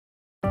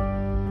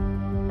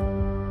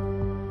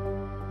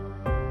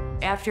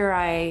After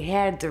I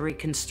had the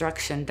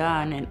reconstruction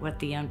done and with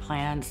the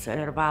implants,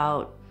 at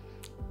about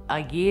a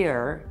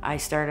year, I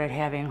started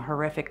having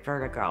horrific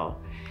vertigo.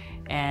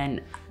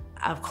 And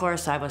of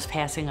course, I was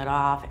passing it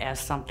off as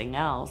something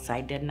else.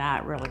 I did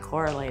not really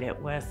correlate it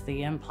with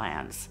the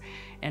implants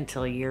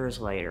until years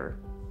later.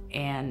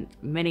 And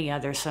many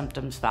other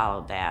symptoms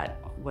followed that,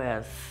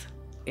 with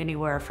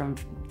anywhere from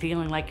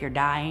feeling like you're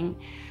dying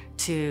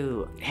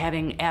to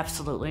having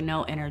absolutely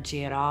no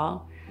energy at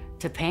all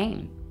to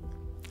pain.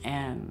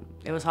 And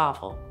it was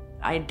awful.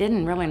 I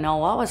didn't really know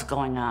what was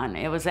going on.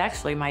 It was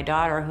actually my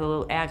daughter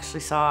who actually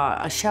saw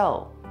a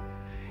show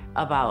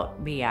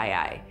about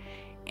BII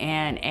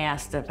and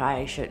asked if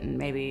I shouldn't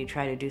maybe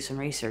try to do some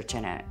research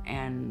in it.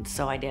 And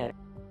so I did.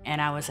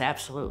 And I was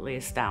absolutely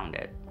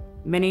astounded.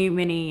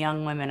 Many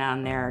young women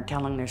on there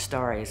telling their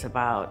stories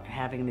about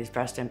having these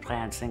breast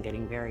implants and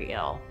getting very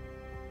ill.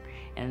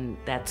 And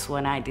that's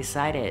when I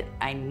decided,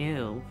 I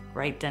knew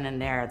right then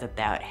and there that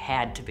that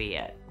had to be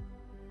it.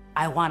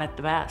 I wanted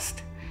the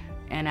best.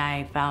 And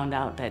I found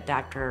out that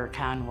Dr.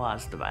 Khan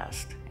was the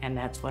best. And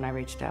that's when I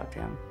reached out to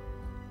him.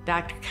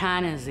 Dr.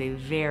 Khan is a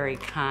very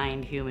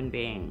kind human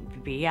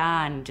being,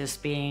 beyond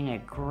just being a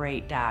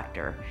great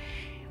doctor.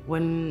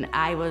 When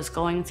I was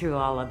going through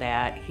all of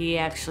that, he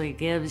actually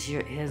gives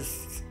you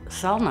his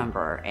cell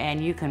number,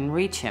 and you can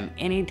reach him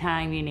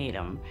anytime you need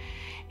him.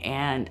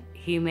 And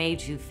he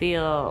made you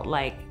feel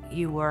like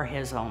you were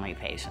his only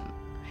patient.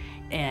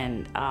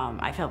 And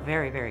I felt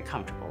very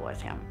comfortable with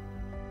him.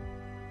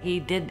 He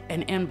did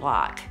an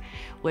in-block,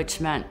 which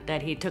meant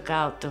that he took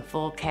out the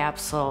full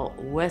capsule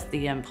with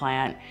the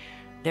implant,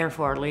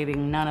 therefore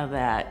leaving none of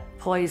that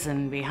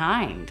poison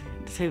behind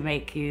to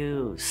make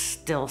you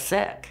still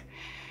sick.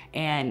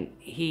 And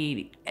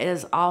he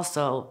is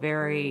also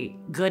very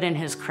good in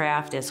his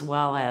craft as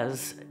well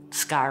as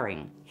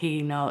scarring.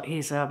 He's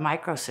a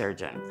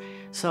microsurgeon,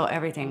 so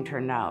everything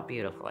turned out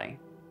beautifully.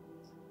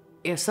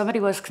 If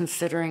somebody was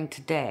considering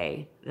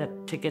today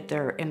to get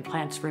their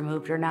implants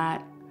removed or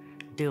not,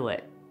 do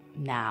it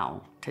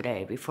now,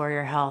 today, before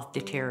your health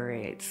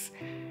deteriorates.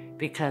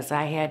 Because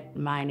I had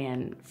mine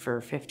in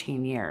for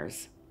 15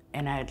 years,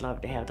 and I'd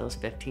love to have those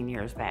 15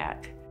 years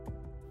back.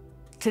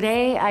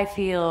 Today, I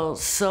feel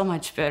so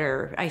much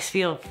better. I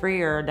feel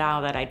freer now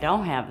that I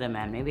don't have them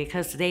in me,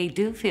 because they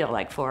do feel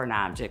like foreign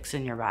objects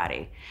in your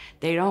body.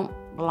 They don't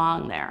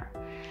belong there.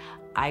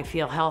 I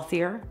feel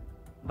healthier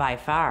by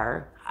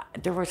far.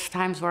 There was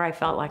times where I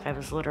felt like I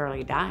was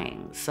literally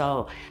dying.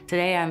 So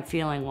today I'm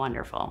feeling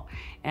wonderful.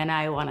 And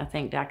I want to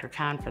thank Dr.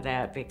 Khan for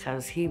that,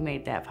 because he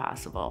made that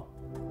possible.